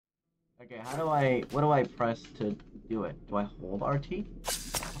Okay, what do I press to do it? Do I hold RT?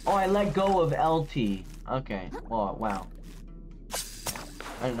 Oh, I let go of LT. Okay, well, wow.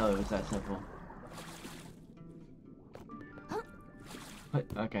 I didn't know it was that simple.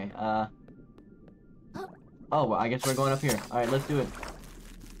 Okay, oh, well, I guess we're going up here. Alright, let's do it.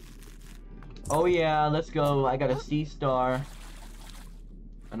 Oh yeah, let's go. I got a C star.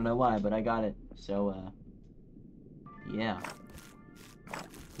 I don't know why, but I got it. So, yeah.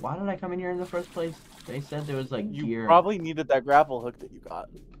 Why did I come in here in the first place? They said there was, like, You gear. probably needed that grapple hook that you got.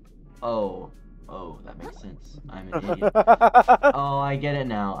 Oh. Oh, that makes sense. I'm an idiot. Oh, I get it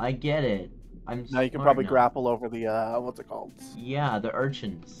now. I get it. I'm Now you can smart probably now. grapple over the, what's it called? Yeah, the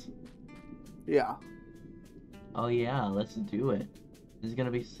urchins. Yeah. Oh yeah, let's do it. This is gonna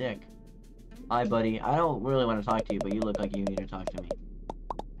be sick. Hi, buddy. I don't really want to talk to you, but you look like you need to talk to me.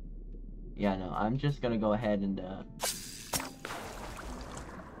 Yeah, no, I'm just gonna go ahead and,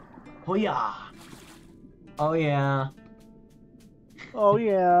 oh yeah! Oh yeah! Oh,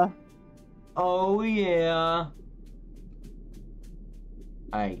 yeah. Oh yeah!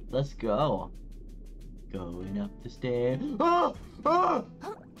 Alright, let's go. Going up the stairs. Ah! Ah!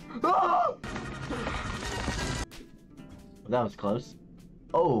 Ah! That was close.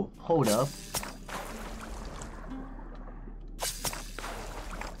 Oh, hold up.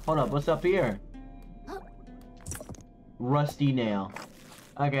 Hold up, what's up here? Rusty nail.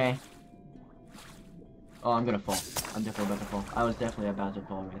 Okay. Oh, I'm gonna fall. I'm definitely about to fall. I was definitely about to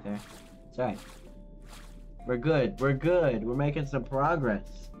fall right there. It's alright. We're good. We're good. We're making some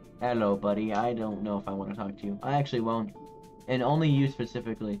progress. Hello, buddy. I don't know if I want to talk to you. I actually won't. And only you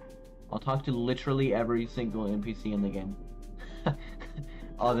specifically. I'll talk to literally every single NPC in the game.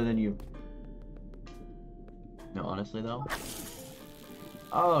 Other than you. No, honestly though.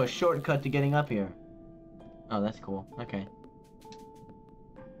 Oh, shortcut to getting up here. Oh, that's cool. Okay.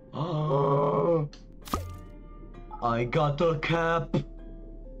 Oh, I got the cap.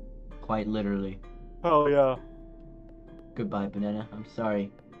 Quite literally. Oh, yeah. Goodbye, banana. I'm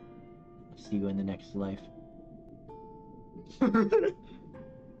sorry. I'll see you in the next life.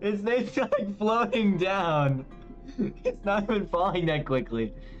 His name's like floating down. It's not even falling that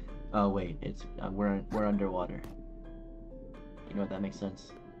quickly. Oh wait, it's we're underwater. You know what? That makes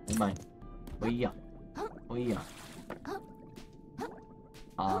sense. Never mind. Oh yeah. Oh yeah.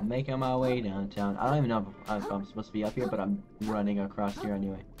 I'm making my way downtown. I don't even know if I'm supposed to be up here, but I'm running across here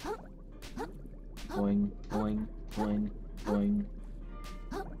anyway. Boing, boing, boing, boing.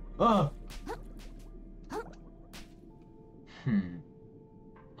 Oh!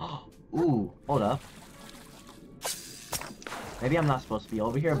 Ooh, hold up. Maybe I'm not supposed to be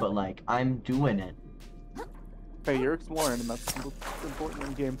over here, but like, I'm doing it. Hey, you're exploring, and that's important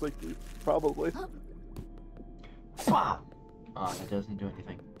in games like these, probably. Bah! Oh, that doesn't do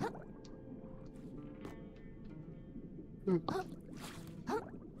anything.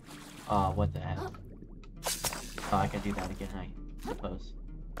 Oh, what the hell? Oh, I can do that again, I suppose.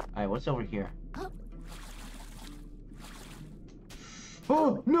 Alright, what's over here?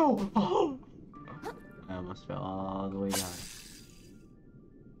 Oh, no! Oh! I almost fell all the way down.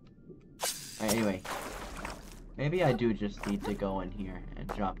 Alright, anyway. Maybe I do just need to go in here and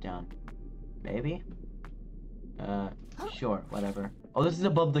drop down. Maybe? Sure, whatever. Oh, this is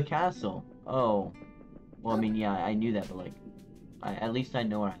above the castle. Oh. Well, I mean, yeah, I knew that, but like, at least I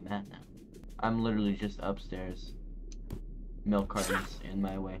know where I'm at now. I'm literally just upstairs. Milk cartons in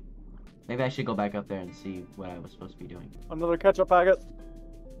my way. Maybe I should go back up there and see what I was supposed to be doing. Another ketchup packet.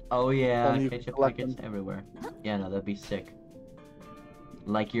 Oh yeah, Only ketchup collect packets them. everywhere. Yeah, no, that'd be sick.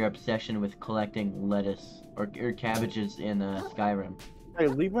 Like your obsession with collecting lettuce or cabbages in Skyrim. Hey,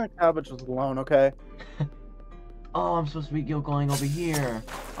 leave my cabbages alone, okay? Oh, I'm supposed to be going over here.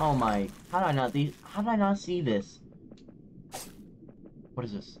 Oh my! How did I not see this? What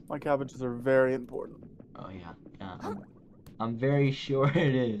is this? My cabbages are very important. Oh yeah, yeah. I'm very sure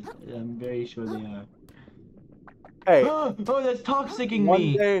it is. I'm very sure they are. Hey. Oh, that's toxicing One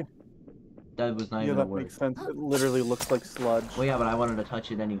me. day. That was not Yeah, even a that word. makes sense. It literally looks like sludge. Well, yeah, but I wanted to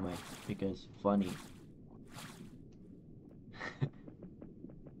touch it anyway because funny.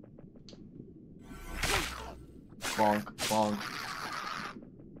 Bonk, bonk.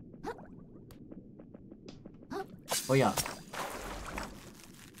 Oh yeah.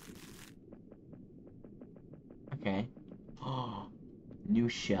 Okay. Oh, new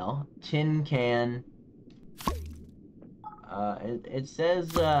shell. Tin can. It says,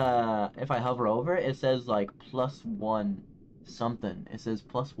 if I hover over it, it says, like, +1 something. It says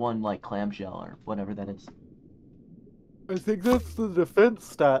 +1, like, clamshell or whatever that is. I think that's the defense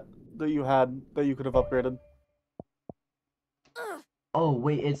stat that you had that you could have upgraded. Oh,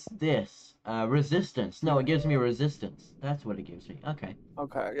 wait, it's this. Resistance. No, it gives me resistance. That's what it gives me. Okay.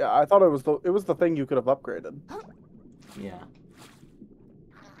 Okay, yeah, I thought it was the thing you could have upgraded. Yeah.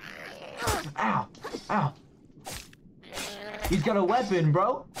 Ow! Ow! He's got a weapon,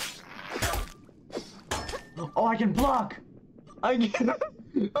 bro! Oh, I can block! I can...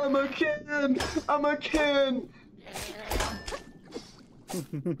 I'm a kid! I'm a kid!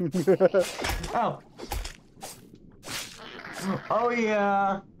 Ow! Oh,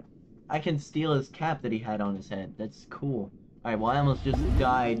 yeah! I can steal his cap that he had on his head. That's cool. Alright, well, I almost just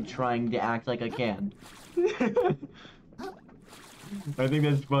died trying to act like I can. I think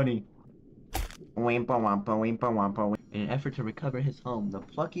that's funny. In an effort to recover his home, the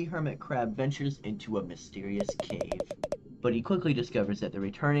plucky hermit crab ventures into a mysterious cave. But he quickly discovers that the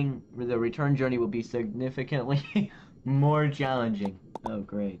return journey will be significantly more challenging. Oh,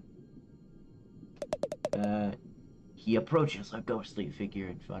 great. He approaches a ghostly figure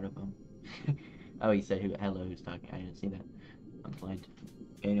in front of him. Oh, he said, hello, who's talking? I didn't see that. I'm blind.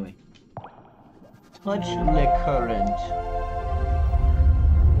 Anyway. Touch the current.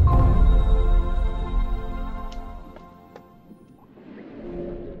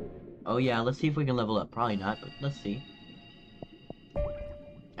 Oh yeah, let's see if we can level up. Probably not, but let's see.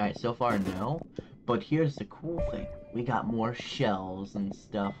 Alright, so far no. But here's the cool thing. We got more shells and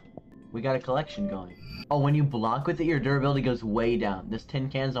stuff. We got a collection going. Oh, when you block with it, your durability goes way down. This tin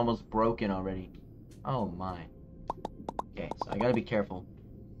can's almost broken already. Oh my. Okay, so I gotta be careful.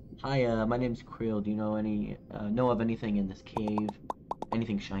 Hi, my name's Krill. Do you know of anything in this cave?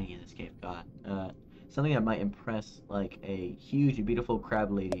 Anything shiny in this cave? God. Something that might impress, like a huge, beautiful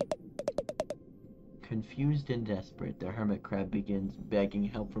crab lady. Confused and desperate, the hermit crab begins begging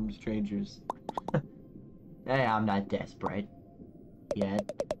help from strangers. Hey, I'm not desperate.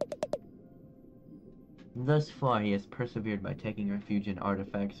 Yet. Thus far, he has persevered by taking refuge in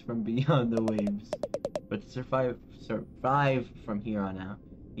artifacts from beyond the waves. But to survive from here on out,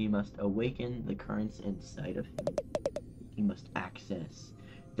 he must awaken the currents inside of him. He must access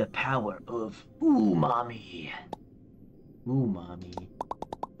the power of umami. Umami.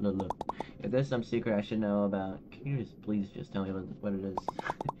 Look. If there's some secret I should know about, can you please just tell me what it is?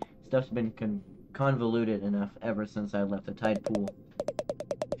 Stuff's been convoluted enough ever since I left the tide pool.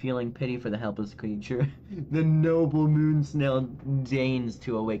 Feeling pity for the helpless creature, the noble moon snail deigns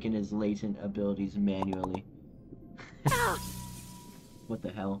to awaken his latent abilities manually. What the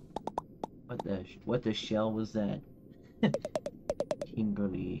hell? What the shell was that?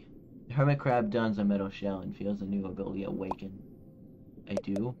 Tingerly. The hermit crab dons a metal shell and feels a new ability awaken. I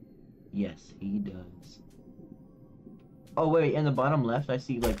do? Yes, he does. Oh wait, in the bottom left I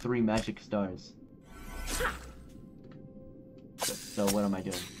see like 3 magic stars. So what am I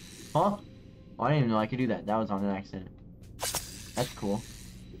doing? Huh? Oh, I didn't even know I could do that. That was on an accident. That's cool.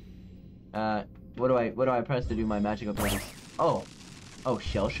 What do I press to do my magic abilities? Oh. Oh,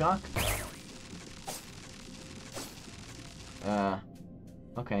 shell shock?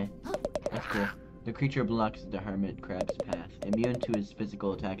 Okay. That's cool. The creature blocks the hermit crab's path. Immune to his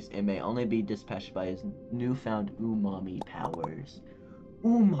physical attacks, it may only be dispatched by his newfound umami powers.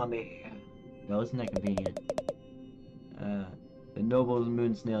 Umami! Wasn't that convenient? The noble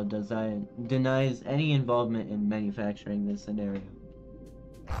moon snail denies any involvement in manufacturing this scenario.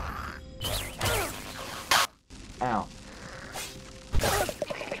 Ow.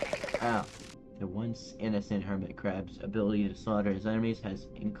 Ow. The once innocent hermit crab's ability to slaughter his enemies has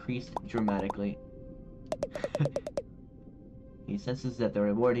increased dramatically. He senses that the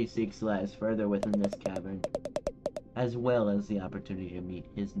reward he seeks lies further within this cavern, as well as the opportunity to meet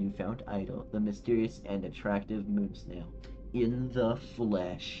his newfound idol, the mysterious and attractive moon snail, in the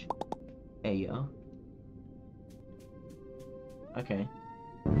flesh. Ayo. Okay.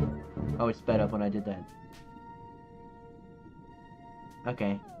 Oh, it sped up when I did that.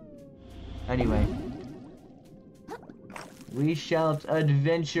 Okay. Anyway. We shall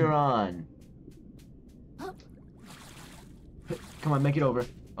adventure on. Come on, make it over.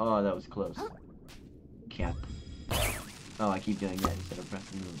 Oh, that was close. Cap. Oh, I keep doing that instead of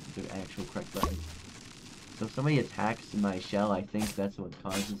pressing the actual correct button. So if somebody attacks my shell, I think that's what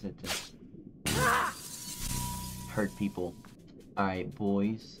causes it to hurt people. Alright,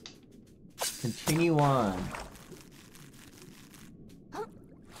 boys. Continue on.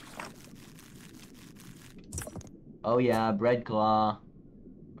 Oh yeah, bread claw.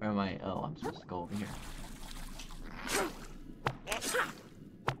 Where am I? Oh, I'm supposed to go over here.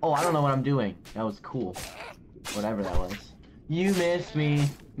 Oh, I don't know what I'm doing. That was cool. Whatever that was. You missed me.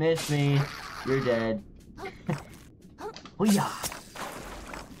 Missed me. You're dead. Oh yeah.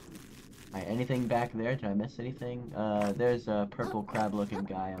 Alright, anything back there? Did I miss anything? There's a purple crab-looking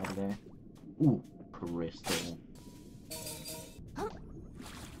guy over there. Ooh, crystal.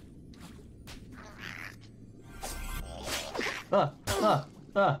 Ah!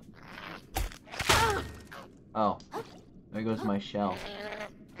 Oh, there goes my shell.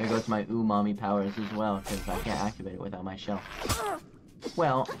 There goes my umami powers as well, because I can't activate it without my shell.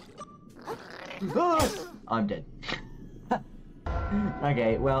 Well, I'm dead.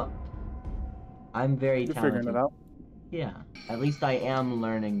 Okay, well, I'm very You're talented. figuring it out. Yeah, at least I am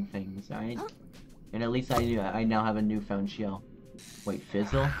learning things, alright? And at least I now have a newfound shell. Wait,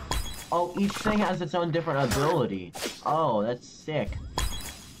 fizzle? Oh, each thing has its own different ability. Oh, that's sick.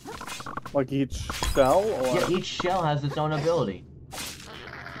 Like each shell? Or... Yeah, each shell has its own ability.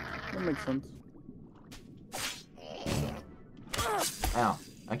 That makes sense. Ow,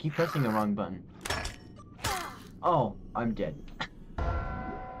 I keep pressing the wrong button. Oh, I'm dead.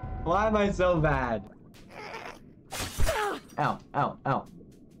 Why am I so bad? Ow, ow, ow.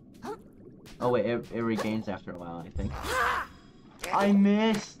 Oh wait, it regains after a while, I think. I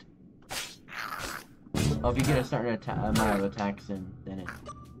missed! Oh, if you get a certain amount of attacks in, then it...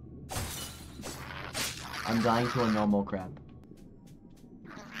 I'm dying to a normal crab.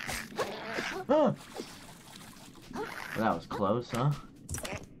 Ah! Well, that was close, huh?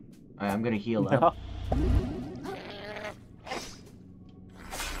 Alright, I'm gonna heal up.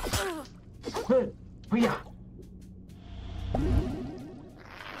 Oh yeah!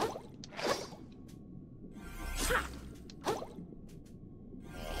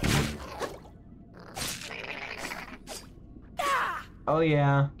 Oh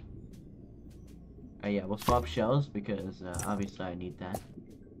yeah. Oh yeah, we'll swap shells because obviously I need that.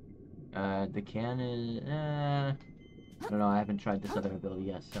 The can is I don't know, I haven't tried this other ability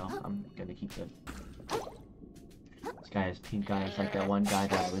yet, so I'm gonna keep it. This guy has pink eyes like that one guy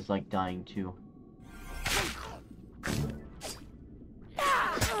that I was like dying to.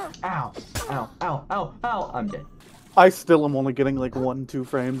 Ow! Ow! Ow! Ow! Ow! I'm dead. I still am only getting like 1-2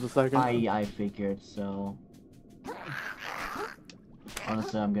 frames a second. I figured so.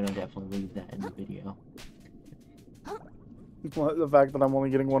 Honestly, I'm gonna definitely leave that in the video. What, the fact that I'm only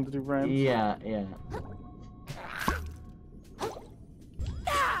getting 1-2 frames? Yeah, yeah.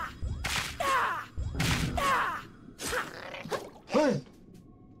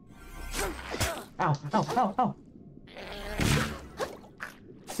 Ow, ow, ow, ow!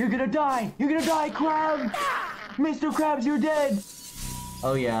 You're gonna die! You're gonna die, Crab! Mr. Krabs, you're dead!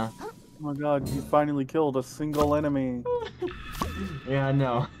 Oh yeah. Oh my god, you finally killed a single enemy. Yeah, I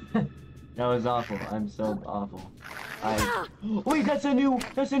know. That was awful. I'm so awful. Wait, that's a new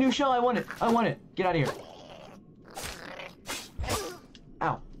shell. I want it. I want it. Get out of here.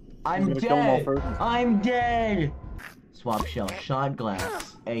 Ow. I'm dead. I'm dead. Swap shell. Shot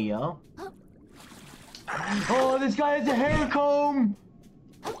glass. Hey, yo. Oh, this guy has a hair comb.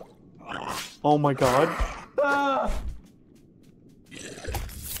 Oh my god. Ah!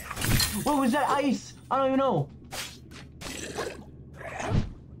 What was that? Ice? I don't even know.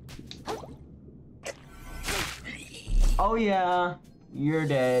 Oh yeah, you're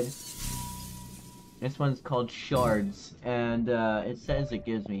dead. This one's called Shards, and it says it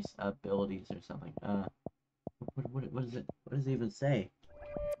gives me abilities or something. What is it? What does it even say?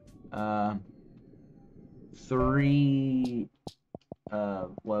 3,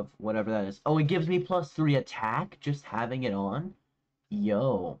 whatever that is. Oh, it gives me +3 attack just having it on.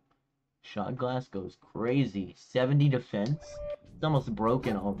 Yo, shot glass goes crazy. 70 defense. It's almost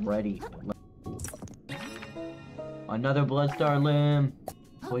broken already. Another Bloodstar limb.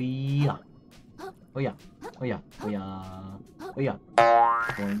 Oh yeah. Oh yeah. Oh yeah. Oh yeah. Oh yeah.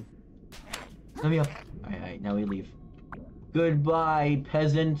 Boing. Let me up. Alright, now we leave. Goodbye,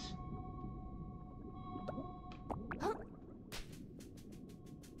 peasant.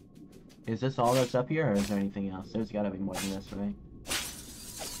 Is this all that's up here, or is there anything else? There's gotta be more than this, right?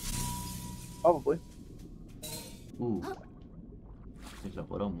 Probably. Ooh. There's a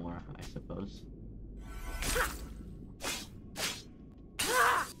little more, I suppose.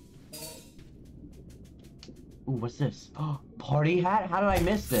 Ooh, what's this? Oh, party hat? How did I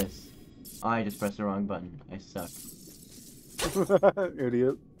miss this? Oh, I just pressed the wrong button. I suck.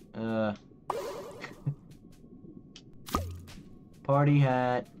 Idiot. Party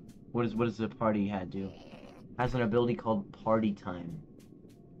hat. What does the party hat do? Has an ability called Party Time.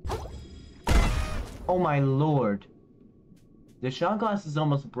 Oh my lord. The shot glass is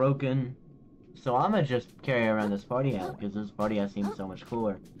almost broken. So I'm gonna just carry around this party hat because this party hat seems so much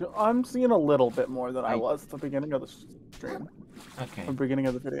cooler. I'm seeing a little bit more than I was at the beginning of the stream. Okay. The beginning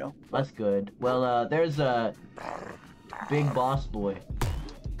of the video. That's good. Well, there's a big boss boy.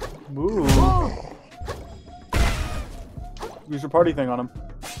 Ooh. Use your party thing on him.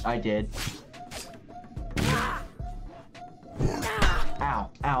 I did. Ow. Ow,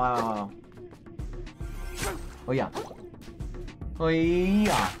 ow, ow. Oh, yeah. Oh,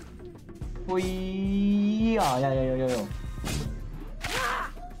 yeah. Oh, yeah. Yeah.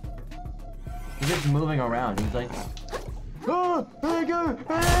 He's just moving around. He's like... Oh, my God.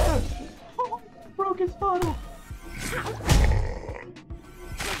 Ah! Oh, broke his bottle.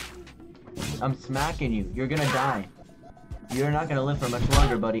 I'm smacking you. You're gonna die. You're not gonna live for much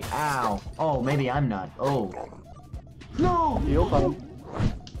longer, buddy. Ow. Oh, maybe I'm not. Oh. No! Heal time.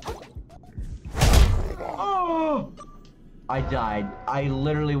 Oh! I died. I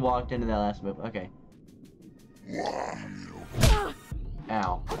literally walked into that last move. Okay.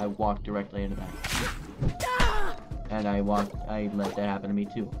 Ow. I walked directly into that. And I let that happen to me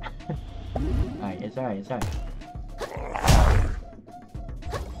too. Alright, it's alright, it's alright.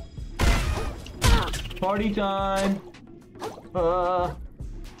 Party time! Yeah,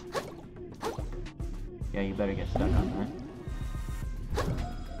 you better get stuck on that.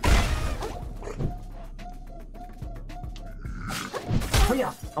 Oh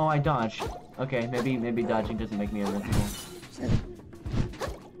yeah! Oh, I dodged. Okay, maybe dodging doesn't make me invincible.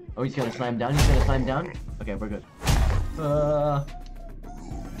 Oh, he's gonna slam down? He's gonna slam down? Okay, we're good. Ow,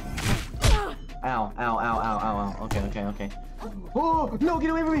 ow, ow, ow, ow, ow. Okay. Oh, no,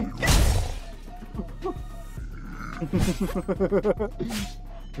 get away from me!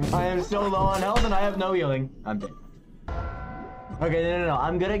 I am so low on health and I have no healing. I'm dead. Okay, no.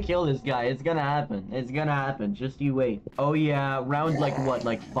 I'm gonna kill this guy. It's gonna happen. It's gonna happen. Just you wait. Oh yeah, round like what?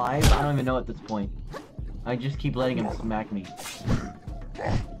 Like 5? I don't even know at this point. I just keep letting him smack me.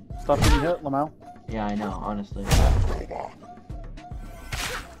 Stop getting hit, Lamau. Yeah, I know, honestly. Oh,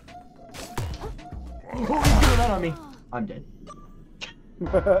 he's doing that on me. I'm dead.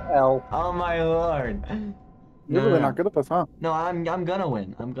 L. Oh my lord. You're really not good at this, huh? No, I'm gonna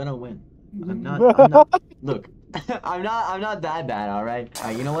win. I'm not. Look, I'm not that bad. All right.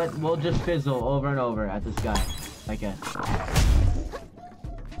 You know what? We'll just fizzle over and over at this guy. I guess.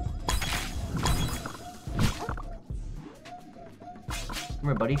 Come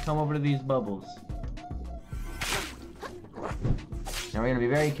here, buddy. Come over to these bubbles. Now we're gonna be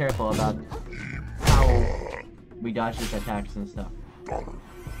very careful about how we dodge his attacks and stuff.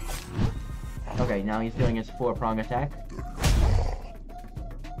 Okay, now he's doing his 4-prong attack.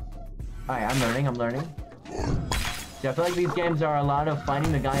 Alright, I'm learning. See, I feel like these games are a lot of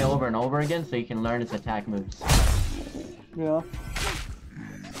fighting the guy over and over again so you can learn his attack moves. Yeah.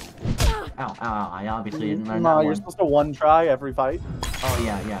 Ow, I obviously didn't learn that No, one. you're supposed to one try every fight. Oh,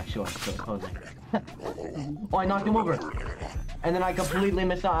 yeah, sure, totally. Oh, I knocked him over. And then I completely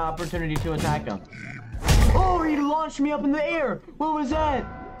missed the opportunity to attack him. Oh, he launched me up in the air! What was that?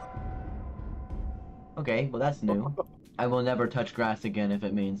 Okay, well that's new. I will never touch grass again if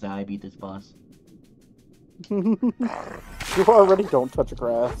it means that I beat this boss. You already don't touch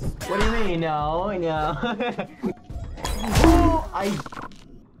grass. What do you mean? No. Oh,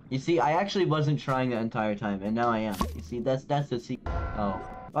 You see, I actually wasn't trying the entire time, and now I am. You see, that's the secret. Oh.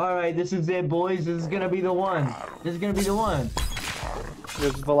 Alright, this is it, boys. This is gonna be the one. This is gonna be the one.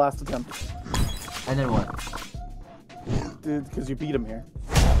 This is the last attempt. And then what? Dude, because you beat him here.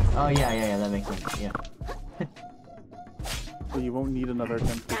 Oh, yeah, that makes sense, yeah. So you won't need another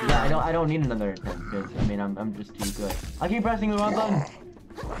attempt. Yeah, I don't need another attempt, because, I mean, I'm just too good. I keep pressing the wrong button!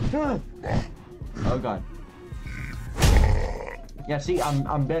 Oh, God. Yeah, see,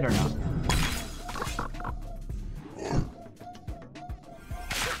 I'm better now.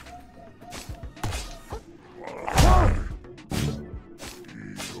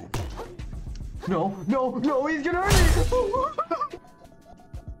 No, he's gonna hurt me!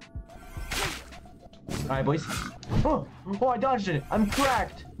 Alright, boys. Oh, I dodged it. I'm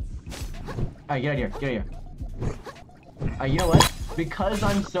cracked. Alright, get out of here. You know what? Because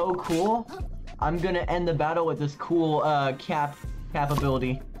I'm so cool, I'm gonna end the battle with this cool, cap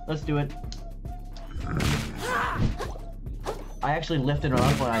ability. Let's do it. I actually lifted her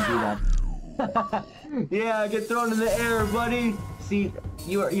up when I do that. Yeah, get thrown in the air, buddy. See,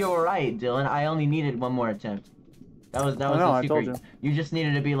 you were right, Dylan. I only needed one more attempt. That was the secret. I told You just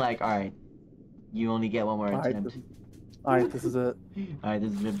needed to be like, all right, you only get one more attempt. Alright, this is it. Alright,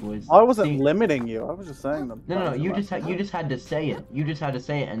 this is it, boys. I wasn't limiting you. I was just saying them. No. You just had to say it. You just had to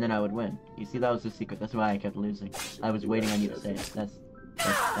say it, and then I would win. You see, that was the secret. That's why I kept losing. I was waiting on you to say it. That's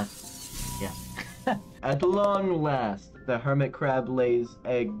yeah. At long last, the hermit crab lays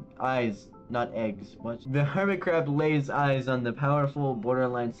eyes. Not eggs. What? The hermit crab lays eyes on the powerful,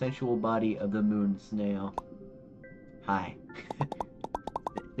 borderline sensual body of the moon snail. Hi.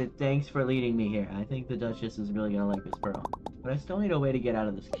 Thanks for leading me here. I think the Duchess is really gonna like this pearl. But I still need a way to get out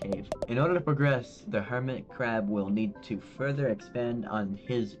of this cave. In order to progress, the hermit crab will need to further expand on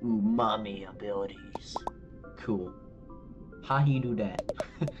his umami abilities. Cool. How he do that?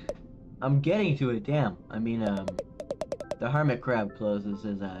 I'm getting to it, damn. I mean, the hermit crab closes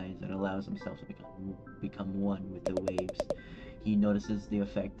his eyes and allows himself to become one with the waves. He notices the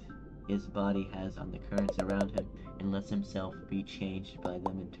effect his body has on the currents around him and lets himself be changed by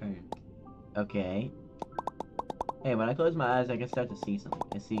them in turn. Okay. Hey, when I close my eyes, I can start to see something.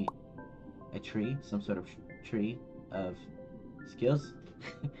 I see a tree, some sort of tree of skills.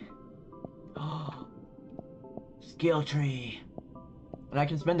 Oh, skill tree. And I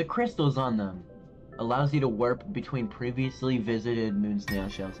can spend the crystals on them. Allows you to warp between previously visited moon snail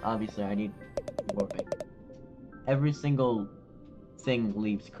shells. Obviously, I need warping. Every single thing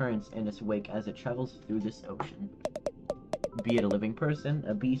leaves currents in its wake as it travels through this ocean. Be it a living person,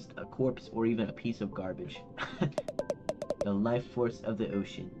 a beast, a corpse, or even a piece of garbage. The life force of the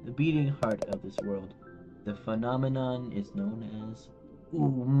ocean, the beating heart of this world. The phenomenon is known as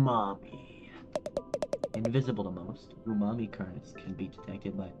umami. Invisible to most, umami currents can be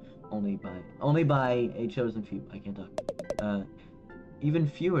detected only by a chosen few. I can't talk. Even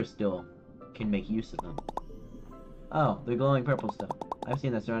fewer still can make use of them. Oh, the glowing purple stuff. I've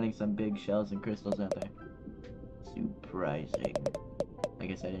seen that surrounding some big shells and crystals out there. Surprising. I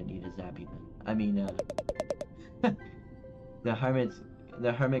guess I didn't need a zappy then. I mean,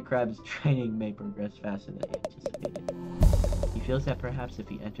 the hermit crab's training may progress faster than anticipated. He feels that perhaps if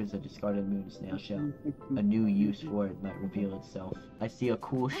he enters a discarded moon snail shell, a new use for it might reveal itself. I see a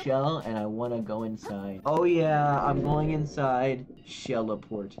cool shell and I want to go inside. Oh yeah, I'm going inside.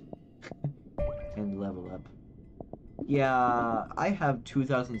 Shelleport. And level up. Yeah, I have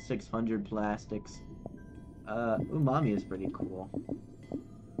 2,600 plastics. Umami is pretty cool.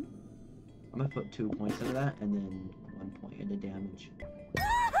 I'm gonna put 2 points into that and then 1 point into damage.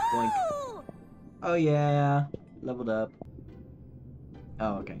 Boink. Oh yeah, leveled up.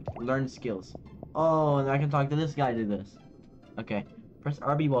 Oh, okay. Learn skills. Oh, and I can talk to this guy to this. Okay. Press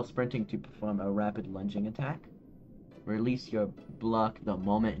RB while sprinting to perform a rapid lunging attack. Release your block the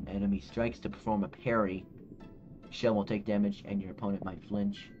moment an enemy strikes to perform a parry. Shell will take damage and your opponent might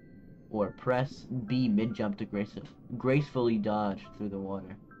flinch. Or press B mid-jump to gracefully dodge through the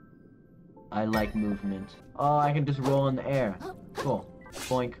water. I like movement. Oh, I can just roll in the air. Cool.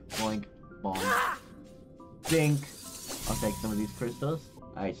 Boink, boink, boink. Dink. I'll take some of these crystals.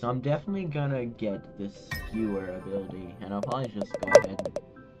 Alright, so I'm definitely gonna get this skewer ability, and I'll probably just go ahead and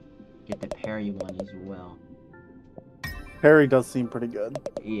get the parry one as well. Parry does seem pretty good.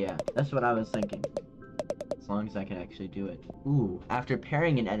 Yeah, that's what I was thinking. As long as I can actually do it. Ooh, after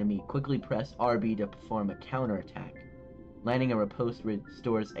parrying an enemy, quickly press RB to perform a counterattack. Landing a riposte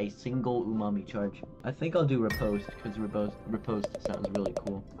restores a single umami charge. I think I'll do riposte, because riposte sounds really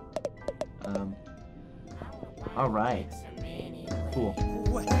cool. Alright. Cool.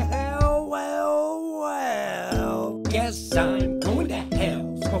 Well. Guess I'm going to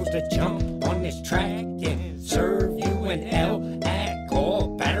hell. Supposed to jump on this track and serve you an L. Act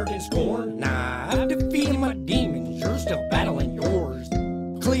all battered and scorned. Nah, I've defeated my demons. You're still battling yours.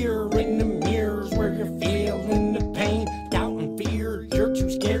 Clear in the mirrors where you're feeling the pain. Doubt and fear. You're too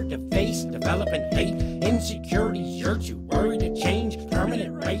scared to face. Developing hate. Insecurities. You're too worried to change.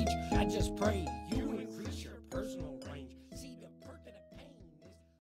 Permanent rage.